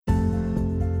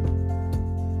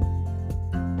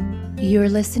You're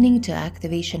listening to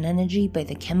Activation Energy by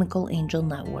the Chemical Angel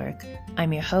Network.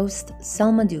 I'm your host,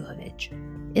 Selma Duhovic.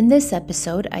 In this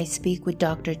episode, I speak with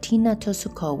Dr. Tina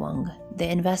Tosukowang, the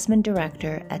investment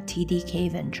director at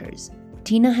TDK Ventures.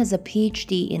 Tina has a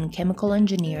PhD in chemical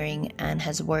engineering and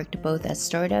has worked both at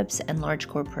startups and large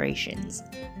corporations.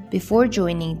 Before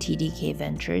joining TDK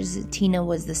Ventures, Tina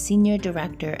was the senior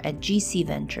director at GC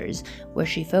Ventures, where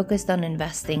she focused on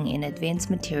investing in advanced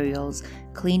materials,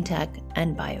 clean tech,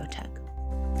 and biotech.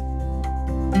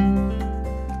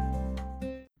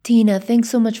 Tina, thanks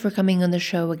so much for coming on the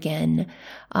show again.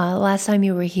 Last time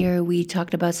you were here, we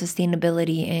talked about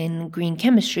sustainability and green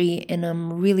chemistry, and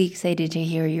I'm really excited to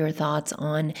hear your thoughts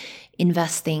on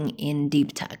investing in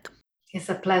deep tech. It's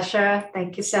a pleasure.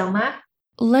 Thank you, Selma.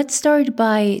 Let's start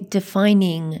by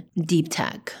defining deep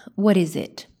tech. What is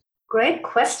it? Great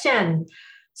question.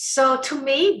 So to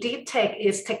me, deep tech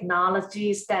is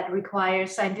technologies that require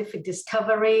scientific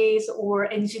discoveries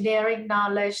or engineering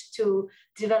knowledge to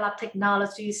develop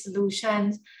technology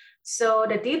solutions. So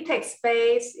the deep tech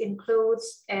space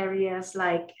includes areas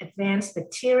like advanced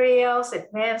materials,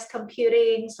 advanced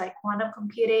computing, like quantum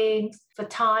computing,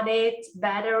 photonics,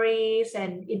 batteries,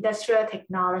 and industrial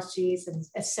technologies, and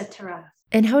etc.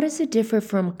 And how does it differ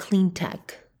from clean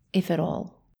tech, if at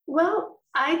all? Well,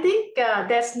 I think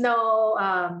there's no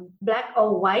black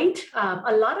or white.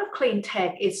 A lot of clean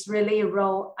tech is really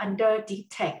rolled under deep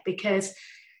tech because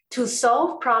to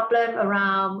solve problem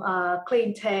around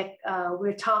clean tech,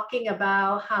 we're talking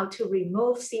about how to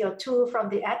remove CO2 from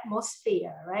the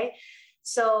atmosphere, right?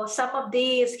 So some of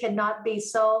these cannot be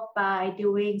solved by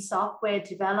doing software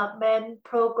development,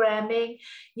 programming.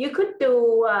 You could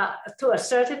do, to a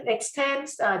certain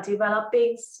extent,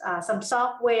 developing some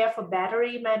software for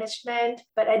battery management.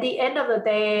 But at the end of the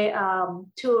day,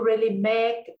 to really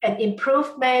make an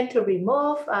improvement to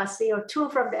remove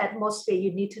CO2 from the atmosphere,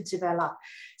 you need to develop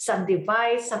some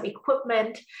device, some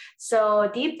equipment. So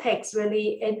deep techs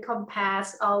really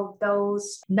encompass all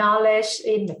those knowledge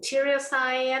in material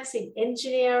science, in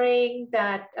engineering,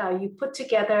 that you put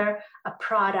together a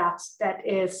product that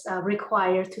is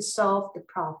required to solve the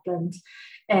problems.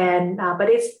 And but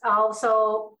it's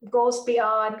also goes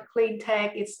beyond clean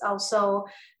tech. It's also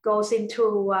goes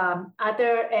into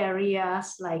other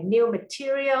areas like new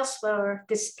materials for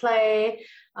display,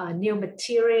 new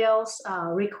materials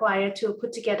required to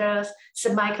put together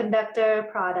semiconductor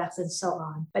products and so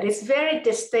on. But it's very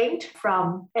distinct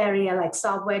from area like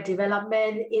software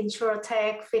development,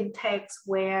 insurtech, fintechs,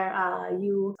 where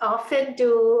you often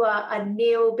do a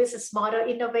new business model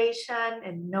innovation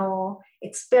and no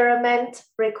experiment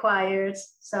required.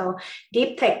 So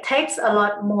deep tech takes a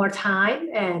lot more time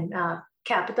and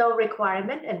capital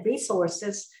requirement and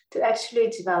resources to actually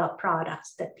develop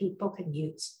products that people can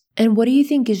use. And what do you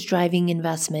think is driving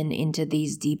investment into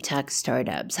these deep tech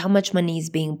startups? How much money is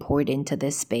being poured into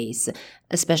this space,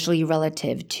 especially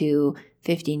relative to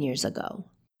 15 years ago?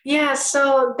 Yeah,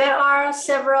 so there are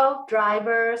several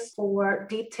drivers for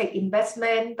deep tech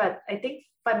investment, but I think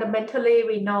fundamentally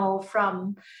we know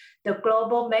from the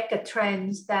global mega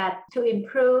trends that to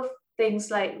improve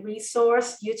things like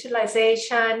resource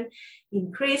utilization,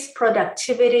 increase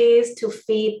productivities to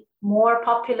feed more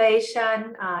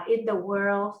population in the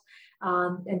world,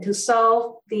 and to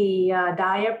solve the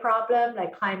dire problem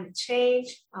like climate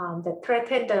change that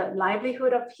threaten the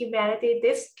livelihood of humanity.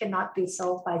 This cannot be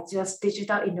solved by just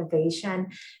digital innovation.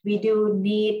 We do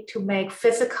need to make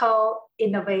physical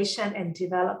innovation and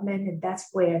development, and that's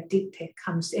where deep tech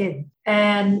comes in.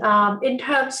 And in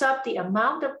terms of the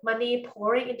amount of money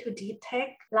pouring into deep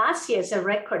tech, last year is a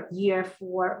record year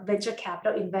for venture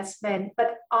capital investment,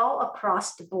 but all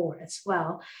across the board as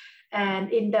well.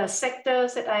 And in the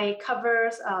sectors that I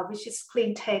cover, which is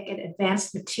clean tech and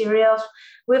advanced materials,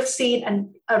 we've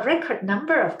seen a record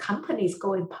number of companies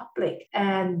going public.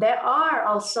 And there are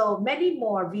also many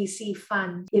more VC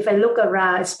funds. If I look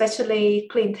around, especially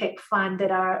clean tech funds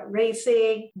that are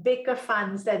raising bigger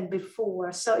funds than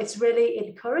before. So it's really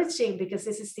encouraging because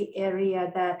this is the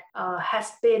area that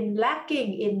has been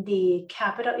lacking in the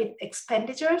capital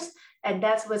expenditures. And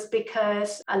that was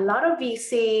because a lot of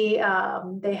VC,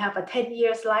 they have a 10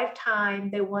 years lifetime.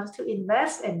 They want to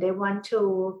invest and they want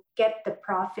to get the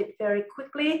profit very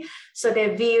quickly. So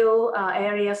they view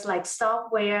areas like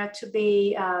software to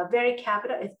be very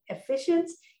capital efficient,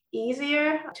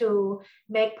 easier to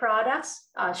make products,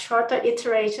 shorter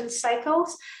iteration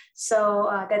cycles. So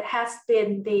that has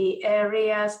been the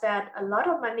areas that a lot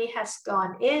of money has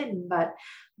gone in, but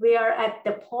we are at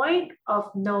the point of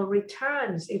no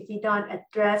returns if we don't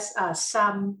address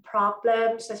some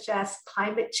problems such as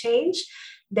climate change.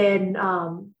 Then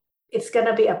it's going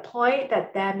to be a point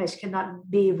that damage cannot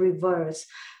be reversed.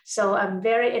 So I'm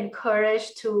very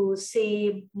encouraged to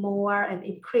see more and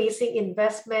increasing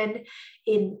investment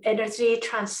in energy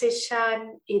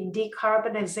transition, in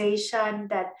decarbonization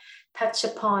that touch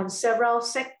upon several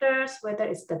sectors, whether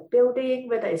it's the building,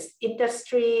 whether it's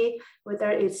industry, whether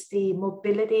it's the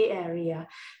mobility area.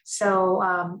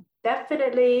 So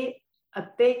definitely a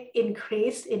big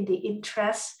increase in the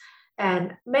interest,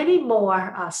 and many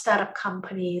more startup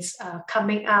companies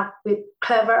coming up with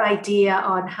clever idea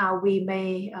on how we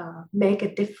may make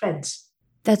a difference.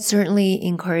 That's certainly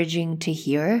encouraging to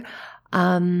hear.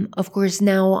 Of course,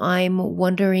 now I'm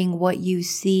wondering what you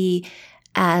see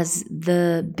as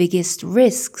the biggest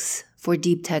risks for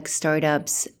deep tech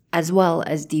startups as well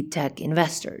as deep tech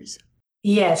investors.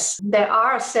 Yes, there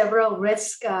are several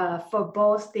risks for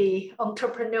both the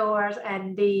entrepreneurs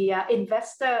and the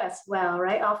investor as well,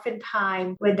 right?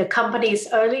 Oftentimes, when the company is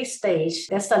early stage,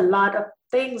 there's a lot of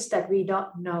things that we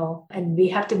don't know and we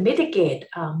have to mitigate.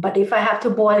 But if I have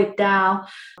to boil it down,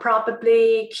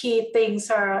 probably key things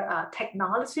are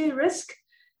technology risk.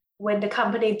 When the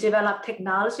company develop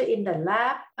technology in the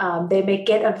lab, they may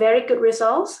get a very good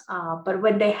results, but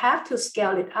when they have to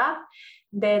scale it up,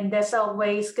 then there's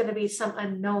always going to be some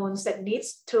unknowns that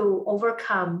needs to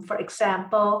overcome. For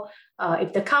example,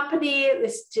 if the company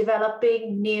is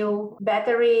developing new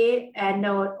battery,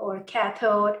 anode or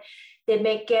cathode, they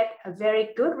may get a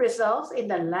very good results in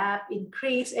the lab,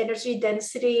 increase energy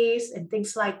densities and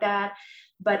things like that.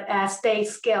 But as they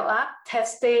scale up,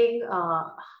 testing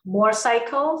more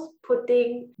cycles,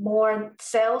 putting more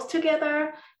cells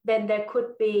together, then there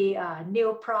could be a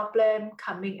new problem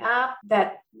coming up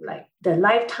that like the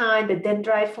lifetime, the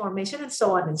dendrite formation, and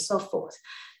so on and so forth.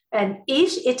 And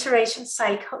each iteration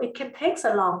cycle, it can take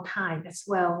a long time as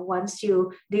well. Once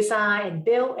you design and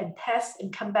build and test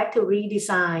and come back to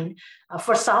redesign.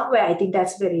 For software, I think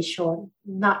that's very short,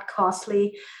 not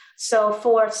costly. So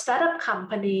for startup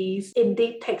companies in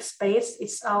deep tech space,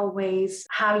 it's always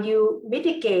how you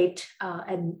mitigate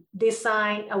and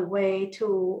design a way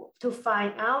to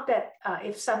find out that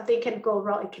if something can go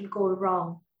wrong, it can go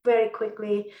wrong very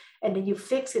quickly, and then you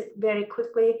fix it very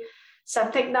quickly.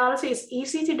 Some technology is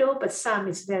easy to do, but some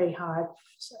is very hard.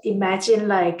 So imagine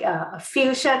like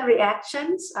fusion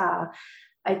reactions.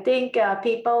 I think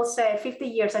people say 50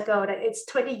 years ago that it's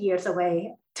 20 years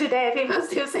away. Today, people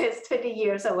still say it's 20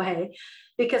 years away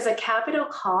because the capital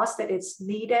cost that is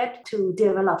needed to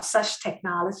develop such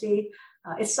technology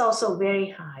is also very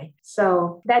high.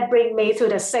 So that brings me to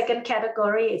the second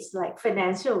category. It's like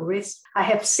financial risk. I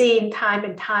have seen time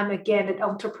and time again that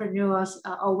entrepreneurs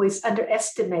always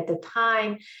underestimate the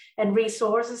time and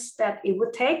resources that it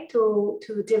would take to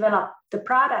develop the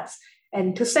products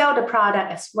and to sell the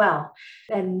product as well.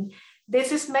 And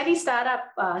this is many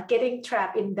startups getting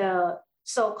trapped in the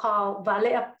so-called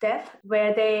valley of death,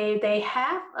 where they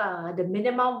have the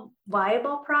minimum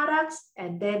viable products,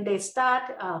 and then they start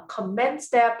commence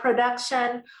their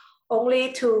production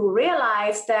only to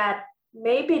realize that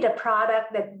maybe the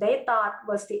product that they thought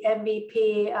was the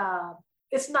MVP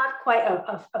is not quite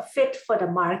a fit for the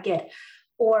market,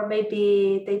 or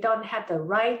maybe they don't have the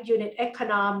right unit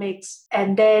economics,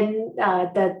 and then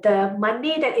the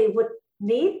money that it would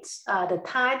need, the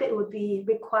time that it would be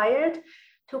required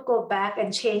to go back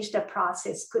and change the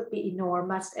process could be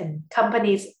enormous, and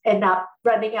companies end up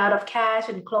running out of cash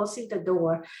and closing the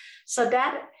door. So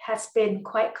that has been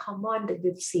quite common that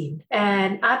we've seen.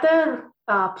 And other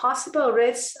possible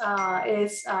risks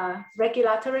is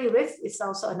regulatory risk is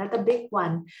also another big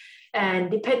one.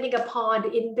 And depending upon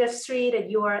the industry that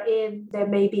you are in, there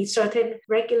may be certain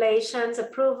regulations,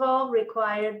 approval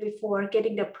required before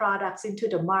getting the products into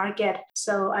the market.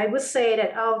 So I would say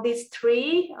that all these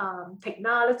three,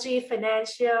 technology,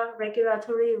 financial,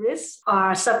 regulatory risks,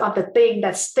 are some of the things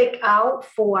that stick out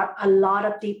for a lot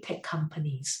of deep tech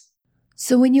companies.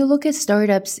 So when you look at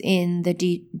startups in the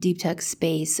deep tech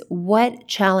space, what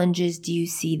challenges do you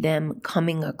see them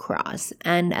coming across?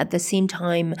 And at the same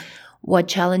time, what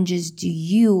challenges do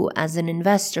you as an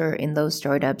investor in those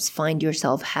startups find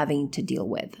yourself having to deal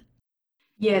with?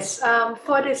 Yes,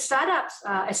 for the startups,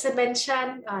 as I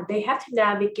mentioned, they have to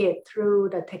navigate through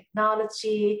the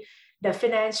technology, the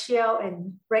financial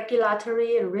and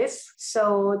regulatory risks.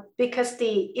 So because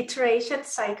the iteration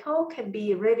cycle can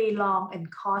be really long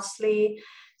and costly,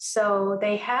 so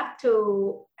they have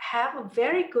to have a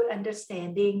very good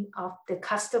understanding of the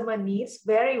customer needs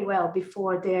very well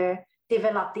before they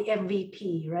develop the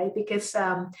MVP, right? Because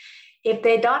if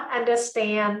they don't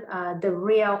understand the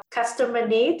real customer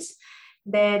needs,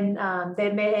 then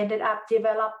they may end up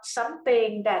develop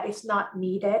something that is not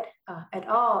needed at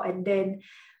all. And then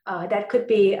that could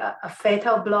be a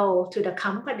fatal blow to the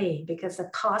company because the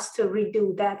cost to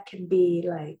redo that can be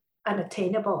like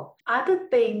unattainable. Other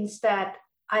things that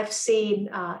I've seen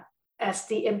as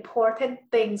the important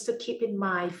things to keep in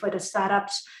mind for the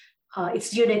startups,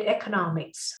 it's unit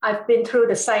economics. I've been through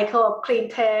the cycle of clean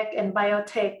tech and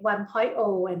biotech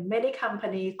 1.0, and many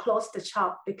companies closed the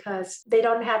shop because they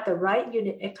don't have the right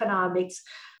unit economics.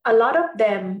 A lot of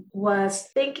them was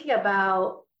thinking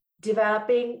about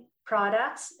developing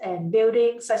products and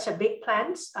building such a big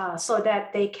plants so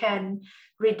that they can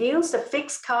reduce the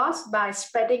fixed cost by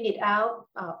spreading it out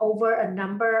over a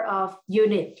number of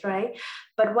units, right?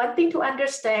 But one thing to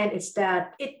understand is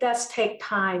that it does take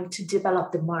time to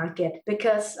develop the market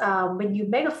because when you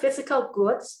make a physical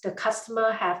goods, the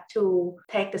customer have to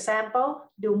take the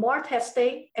sample, do more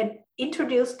testing, and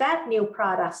introduce that new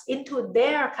products into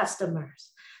their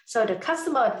customers. So the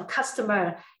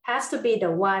customer has to be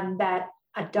the one that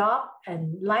adopt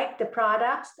and like the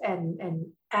products and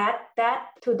add that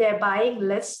to their buying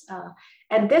list.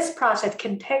 And this process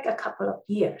can take a couple of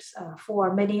years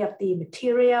for many of the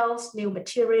materials, new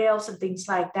materials and things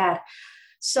like that.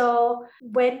 So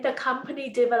when the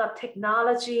company develop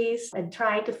technologies and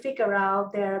try to figure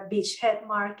out their beachhead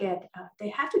market, they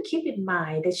have to keep in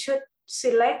mind they should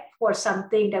select for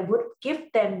something that would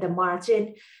give them the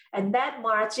margin, and that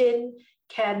margin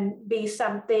can be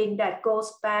something that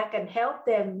goes back and help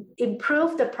them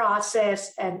improve the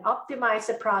process and optimize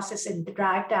the process and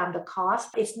drive down the cost.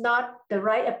 It's not the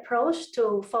right approach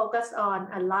to focus on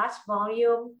a large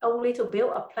volume only to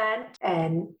build a plant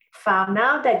and found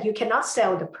out that you cannot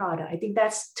sell the product. I think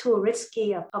that's too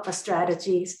risky of a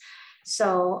strategies.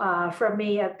 So for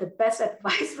me, the best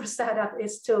advice for startup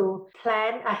is to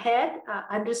plan ahead,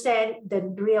 understand the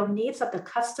real needs of the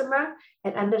customer,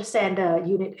 and understand the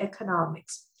unit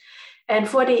economics. And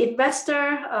for the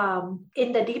investor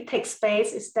in the deep tech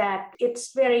space is that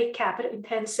it's very capital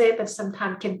intensive and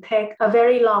sometimes can take a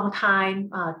very long time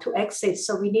to exit.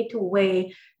 So we need to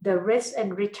weigh the risk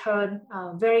and return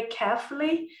very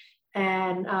carefully.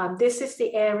 And this is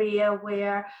the area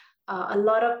where a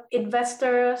lot of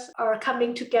investors are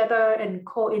coming together and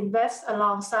co-invest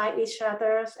alongside each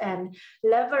other and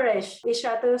leverage each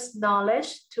other's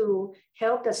knowledge to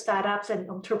help the startups and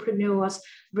entrepreneurs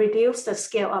reduce the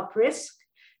scale of risk.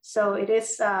 So it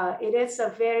is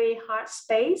a very hard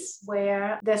space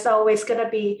where there's always going to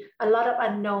be a lot of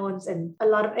unknowns, and a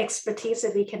lot of expertise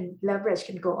that we can leverage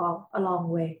can go a long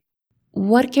way.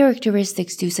 What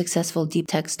characteristics do successful deep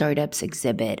tech startups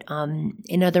exhibit?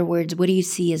 In other words, what do you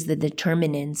see as the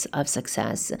determinants of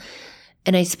success?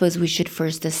 And I suppose we should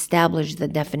first establish the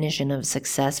definition of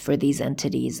success for these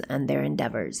entities and their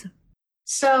endeavors.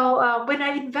 So when I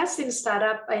invest in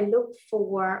startup, I look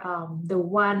for the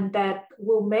one that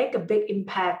will make a big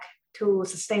impact to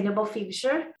sustainable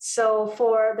future. So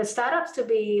for the startups to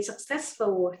be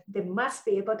successful, they must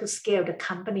be able to scale the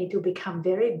company to become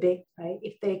very big, right?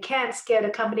 If they can't scale the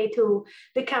company to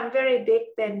become very big,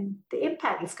 then the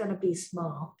impact is going to be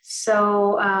small.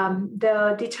 So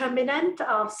the determinant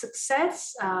of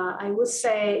success, I would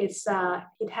say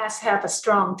it has to have a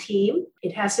strong team.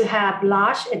 It has to have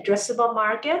large addressable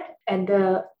market, and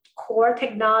the core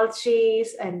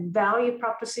technologies and value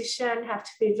proposition have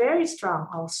to be very strong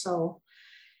also.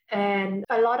 And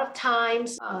a lot of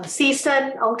times,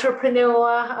 seasoned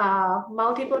entrepreneur,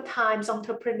 multiple times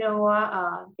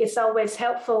entrepreneur, it's always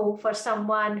helpful for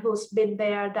someone who's been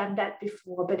there, done that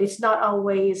before, but it's not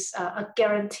always a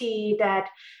guarantee that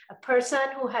a person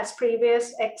who has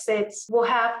previous exits will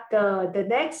have the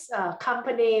next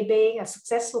company being a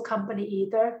successful company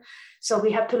either. So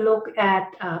we have to look at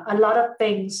a lot of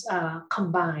things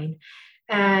combined.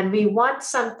 And we want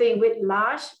something with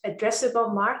large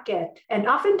addressable market. And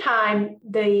oftentimes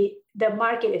the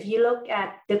market, if you look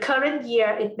at the current year,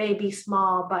 it may be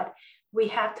small, but we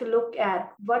have to look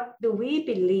at what do we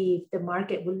believe the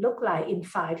market will look like in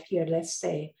 5 years, let's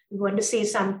say. We want to see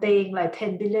something like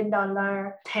 $10 billion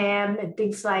TAM and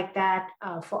things like that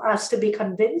for us to be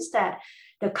convinced that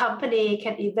the company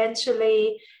can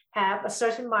eventually have a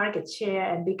certain market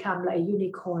share and become like a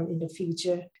unicorn in the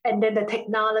future. And then the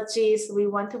technologies, we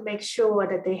want to make sure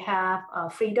that they have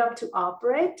freedom to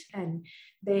operate and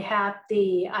they have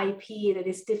the IP that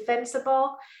is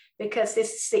defensible, because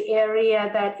this is the area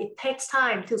that it takes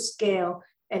time to scale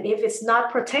And if it's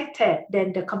not protected,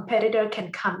 then the competitor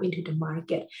can come into the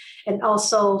market. And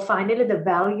also, finally, the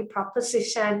value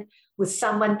proposition. Would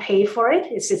someone pay for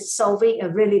it? Is it solving a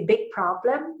really big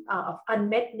problem of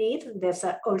unmet need? There's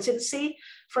an urgency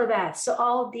for that. So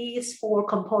all these four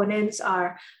components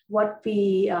are what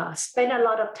we spend a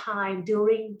lot of time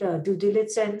during the due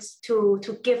diligence to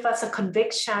give us a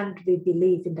conviction we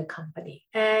believe in the company.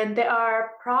 And there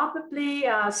are probably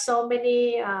so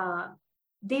many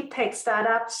deep tech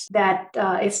startups that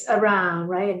is around,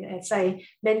 right? And as I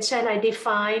mentioned, I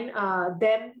define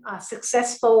them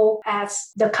successful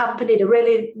as the company that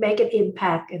really make an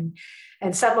impact.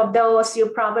 And some of those you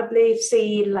probably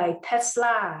see like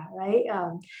Tesla, right?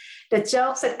 The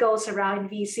jokes that goes around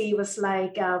VC was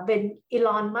like when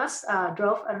Elon Musk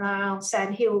drove around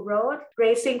Sand Hill Road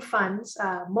raising funds,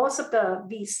 most of the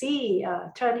VC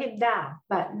turned him down.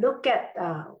 But look at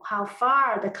how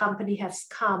far the company has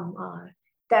come.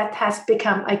 That has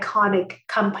become iconic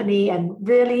company and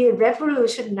really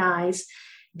revolutionized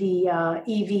the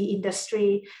EV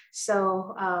industry.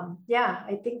 So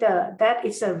I think that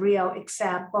is a real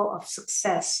example of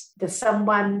success. There's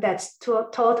someone that's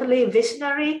totally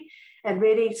visionary and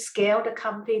really scale the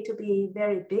company to be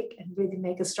very big and really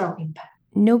make a strong impact.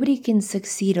 Nobody can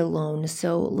succeed alone,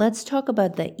 so let's talk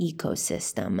about the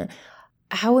ecosystem.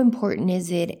 How important is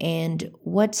it, and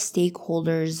what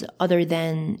stakeholders other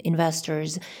than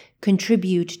investors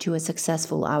contribute to a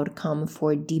successful outcome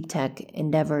for deep tech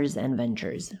endeavors and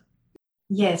ventures?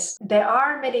 Yes, there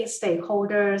are many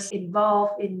stakeholders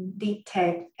involved in deep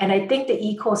tech, and I think the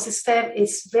ecosystem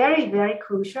is very, very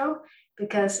crucial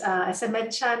because, as I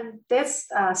mentioned, this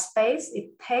space,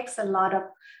 it takes a lot of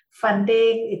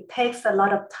funding, it takes a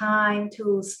lot of time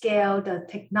to scale the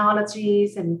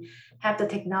technologies and have the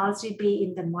technology be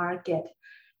in the market.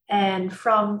 And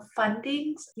from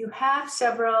fundings, you have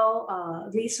several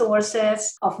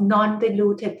resources of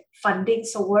non-diluted funding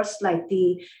source like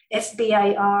the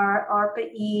SBIR,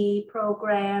 ARPA-E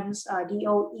programs,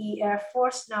 DOE, Air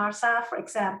Force, NASA, for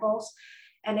examples.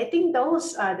 And I think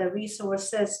those are the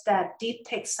resources that deep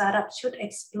tech startups should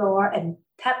explore and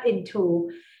tap into,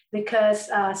 because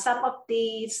some of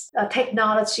these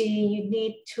technology, you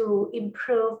need to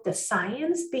improve the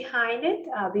science behind it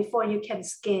before you can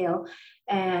scale.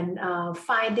 And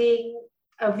finding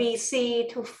a VC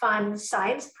to fund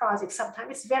science projects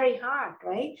sometimes it's very hard,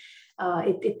 right?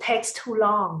 It takes too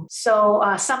long. So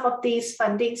some of these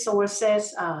funding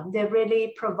sources, they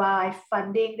really provide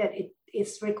funding that it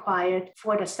is required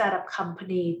for the startup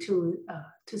company to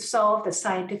solve the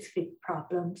scientific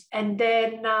problems. And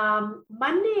then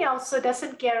money also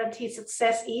doesn't guarantee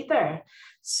success either.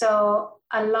 So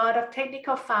a lot of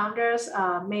technical founders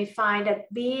may find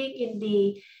that being in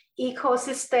the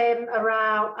ecosystem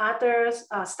around others,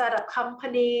 startup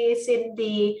companies, in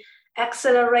the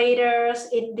accelerators,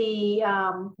 in the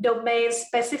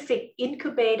domain-specific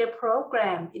incubator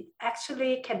program, it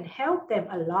actually can help them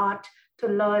a lot to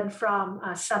learn from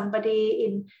somebody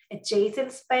in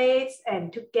adjacent space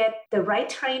and to get the right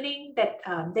training that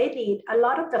they need. A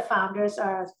lot of the founders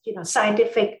are,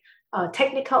 scientific,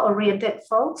 technical-oriented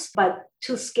folks, but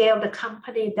to scale the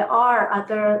company, there are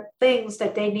other things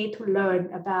that they need to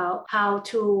learn about how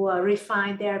to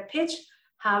refine their pitch,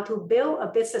 how to build a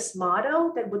business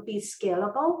model that would be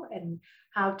scalable, and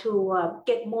how to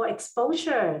get more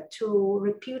exposure to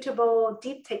reputable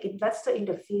deep tech investor in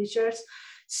the futures.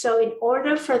 So in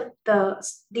order for the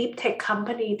deep tech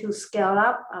company to scale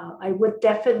up, I would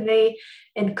definitely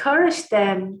encourage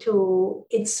them to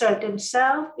insert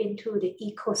themselves into the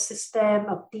ecosystem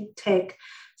of deep tech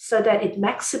so that it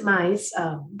maximizes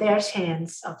their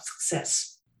chance of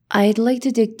success. I'd like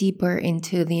to dig deeper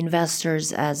into the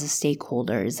investors as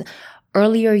stakeholders.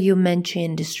 Earlier, you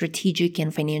mentioned strategic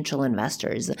and financial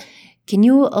investors. Can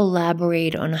you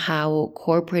elaborate on how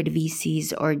corporate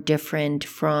VCs are different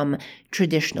from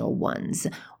traditional ones?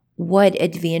 What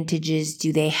advantages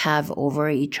do they have over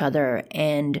each other?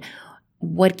 And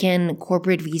what can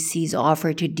corporate VCs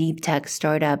offer to deep tech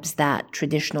startups that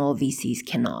traditional VCs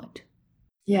cannot?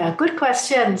 Yeah, good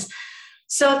questions.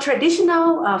 So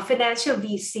traditional financial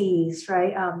VCs,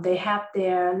 right? They have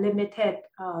their limited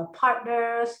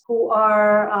partners who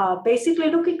are basically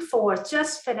looking for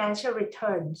just financial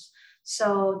returns.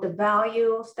 So the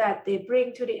values that they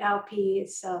bring to the LP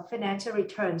is financial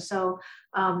return. So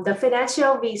the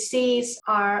financial VCs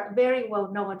are very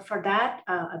well known for that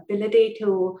ability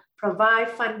to provide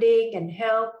funding and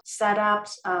help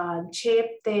startups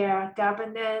shape their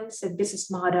governance and business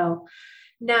model.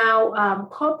 Now,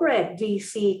 corporate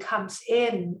VC comes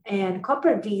in, and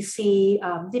corporate VC,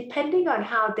 depending on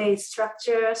how they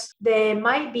structure, they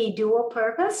might be dual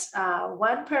purpose.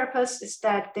 One purpose is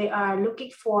that they are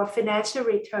looking for financial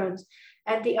returns,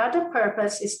 and the other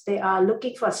purpose is they are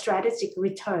looking for strategic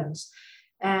returns.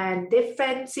 And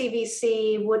different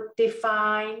CVC would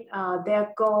define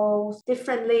their goals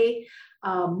differently.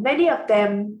 Many of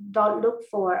them don't look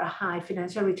for a high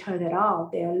financial return at all.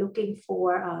 They're looking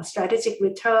for strategic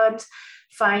returns,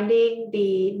 finding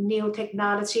the new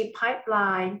technology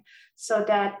pipeline so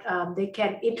that they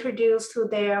can introduce to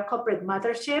their corporate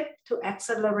mothership to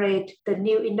accelerate the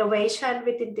new innovation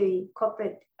within the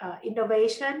corporate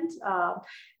innovations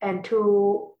and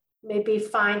to maybe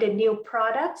find a new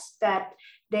products that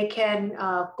they can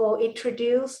go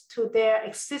introduce to their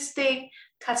existing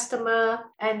customer,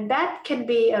 and that can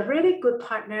be a really good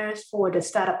partners for the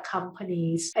startup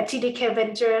companies. At TDK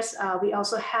Ventures, we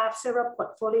also have several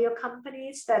portfolio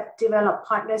companies that develop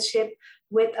partnership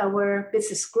with our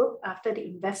business group after the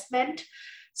investment.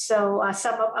 So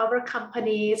some of our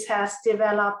companies has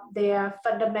developed their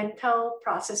fundamental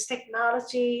process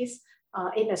technologies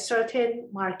in a certain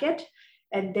market.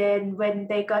 And then when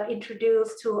they got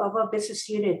introduced to our business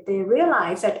unit, they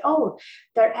realized that,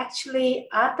 there are actually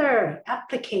other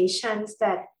applications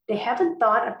that they haven't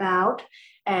thought about.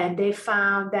 And they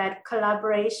found that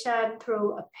collaboration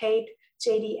through a paid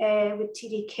JDA with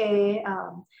TDK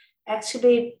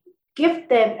actually give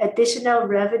them additional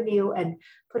revenue and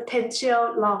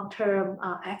potential long-term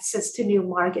access to new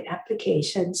market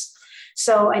applications.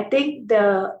 So I think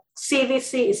the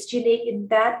CVC is unique in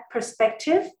that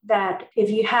perspective, that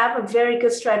if you have a very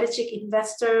good strategic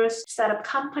investors, startup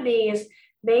companies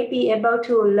may be able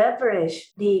to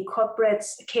leverage the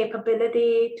corporate's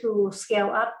capability to scale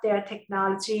up their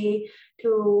technology,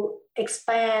 to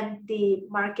expand the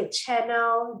market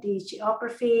channel, the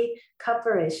geography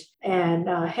coverage, and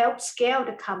help scale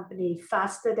the company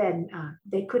faster than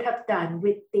they could have done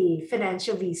with the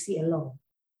financial VC alone.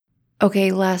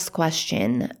 Okay, last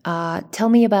question. Tell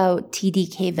me about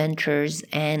TDK Ventures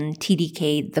and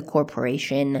TDK, the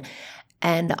corporation.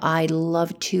 And I'd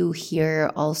love to hear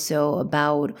also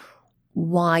about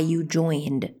why you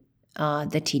joined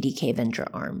the TDK Venture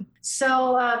arm.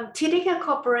 So TDK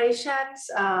Corporations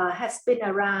has been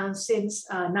around since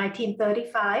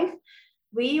 1935.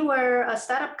 We were a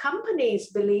startup companies,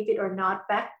 believe it or not,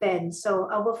 back then. So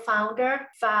our founder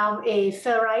found a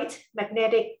ferrite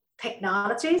magnetic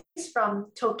technologies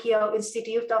from Tokyo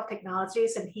Institute of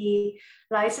Technologies, and he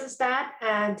licensed that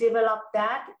and developed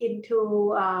that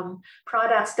into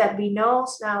products that we know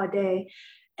nowadays.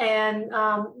 And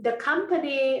the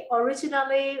company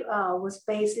originally was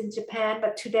based in Japan,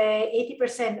 but today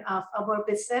 80% of our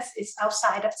business is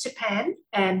outside of Japan.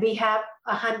 And we have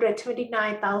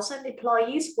 129,000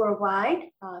 employees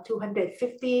worldwide,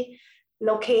 250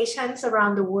 locations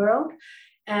around the world.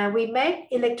 We make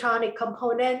electronic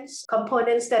components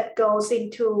that goes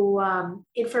into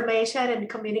information and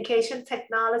communication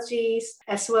technologies,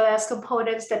 as well as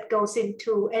components that goes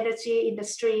into energy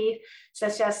industry,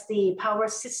 such as the power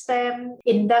system,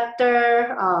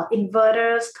 inductor,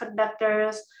 inverters,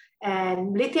 conductors,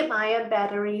 and lithium-ion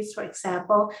batteries, for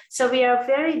example. So we are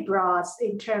very broad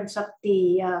in terms of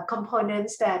the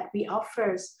components that we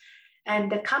offer.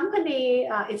 And the company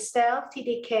itself,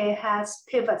 TDK, has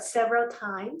pivoted several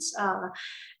times.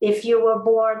 If you were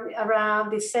born around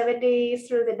the 70s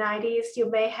through the 90s, you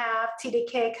may have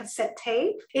TDK cassette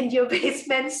tape in your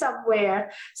basement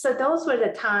somewhere. So those were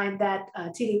the time that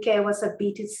TDK was a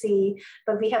B2C,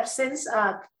 but we have since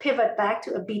pivoted back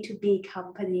to a B2B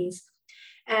companies.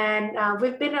 And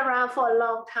we've been around for a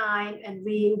long time, and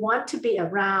we want to be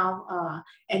around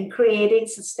and creating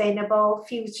sustainable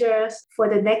futures for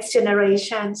the next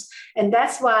generations. And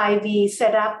that's why we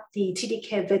set up the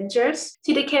TDK Ventures.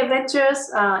 TDK Ventures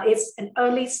is an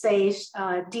early stage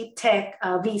deep tech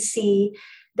VC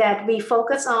that we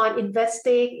focus on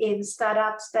investing in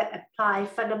startups that apply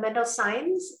fundamental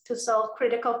science to solve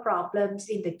critical problems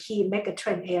in the key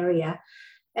megatrend area.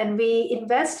 And we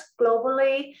invest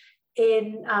globally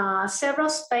in several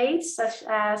spaces, such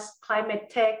as climate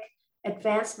tech,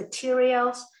 advanced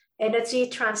materials, energy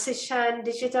transition,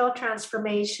 digital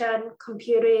transformation,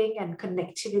 computing, and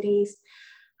connectivities.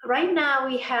 Right now,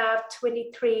 we have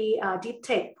 23 deep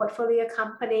tech portfolio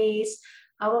companies.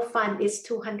 Our fund is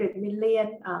 200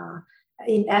 million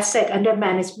in asset under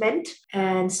management.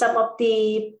 And some of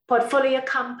the portfolio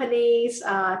companies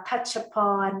touch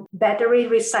upon battery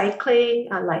recycling,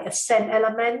 like Ascend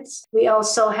Elements. We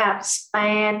also have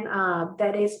Span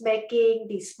that is making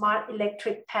the smart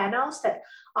electric panels that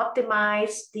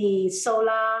optimize the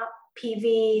solar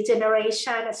PV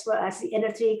generation as well as the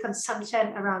energy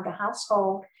consumption around the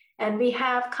household. And we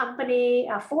have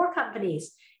four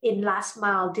companies in last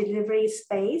mile delivery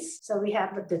space. So we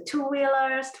have the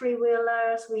 2-wheelers,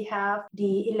 3-wheelers, we have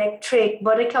the electric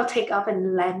vertical takeoff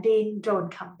and landing drone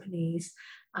companies.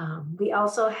 We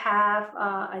also have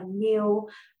a new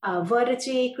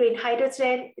Verdagy green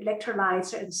hydrogen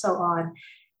electrolyzer and so on.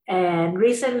 And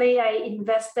recently I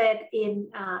invested in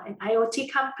an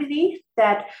IoT company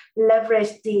that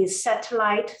leveraged the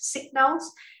satellite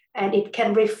signals, and it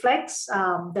can reflect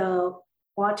the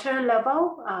water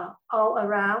level all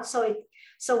around.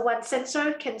 So one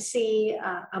sensor can see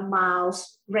a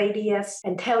mile's radius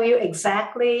and tell you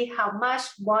exactly how much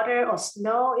water or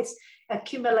snow is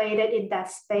accumulated in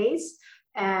that space.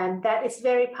 And that is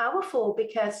very powerful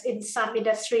because in some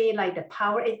industry like the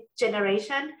power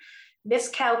generation,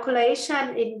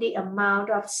 miscalculation in the amount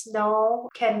of snow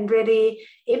can really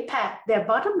impact their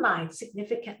bottom line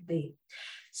significantly.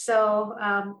 So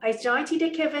I joined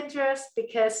TDK Ventures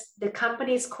because the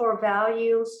company's core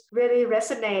values really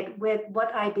resonate with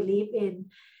what I believe in.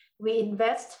 We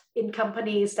invest in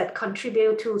companies that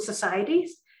contribute to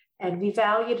societies, and we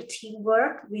value the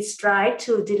teamwork. We strive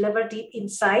to deliver deep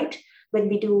insight when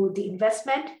we do the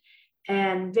investment.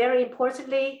 And very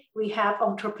importantly, we have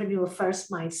entrepreneur first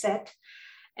mindset.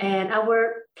 And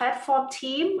our platform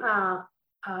team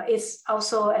is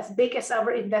also as big as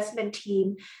our investment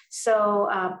team. So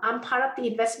I'm part of the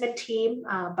investment team,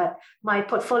 but my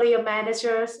portfolio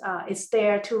managers is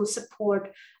there to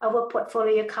support our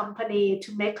portfolio company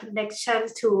to make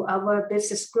connections to our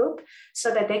business group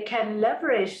so that they can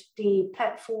leverage the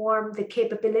platform, the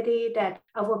capability that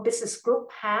our business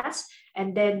group has,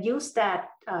 and then use that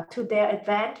to their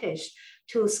advantage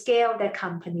to scale their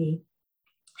company.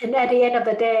 And at the end of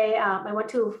the day, I want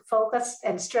to focus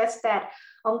and stress that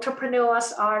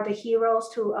entrepreneurs are the heroes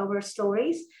to our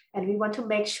stories, and we want to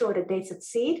make sure that they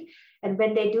succeed. And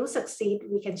when they do succeed,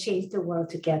 we can change the world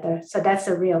together. So that's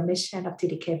the real mission of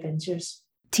TDK Ventures.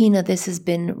 Tina, this has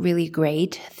been really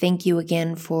great. Thank you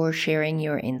again for sharing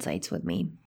your insights with me.